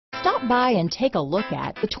Stop by and take a look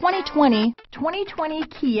at the 2020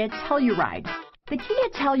 Kia Telluride. The Kia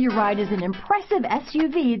Telluride is an impressive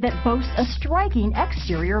SUV that boasts a striking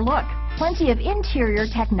exterior look. Plenty of interior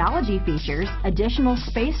technology features, additional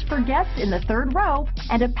space for guests in the third row,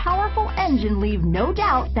 and a powerful engine leave no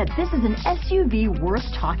doubt that this is an SUV worth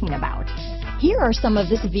talking about. Here are some of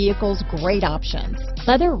this vehicle's great options: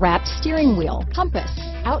 leather-wrapped steering wheel, compass,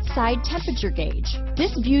 outside temperature gauge.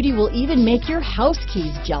 This beauty will even make your house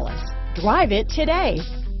keys jealous. Drive it today.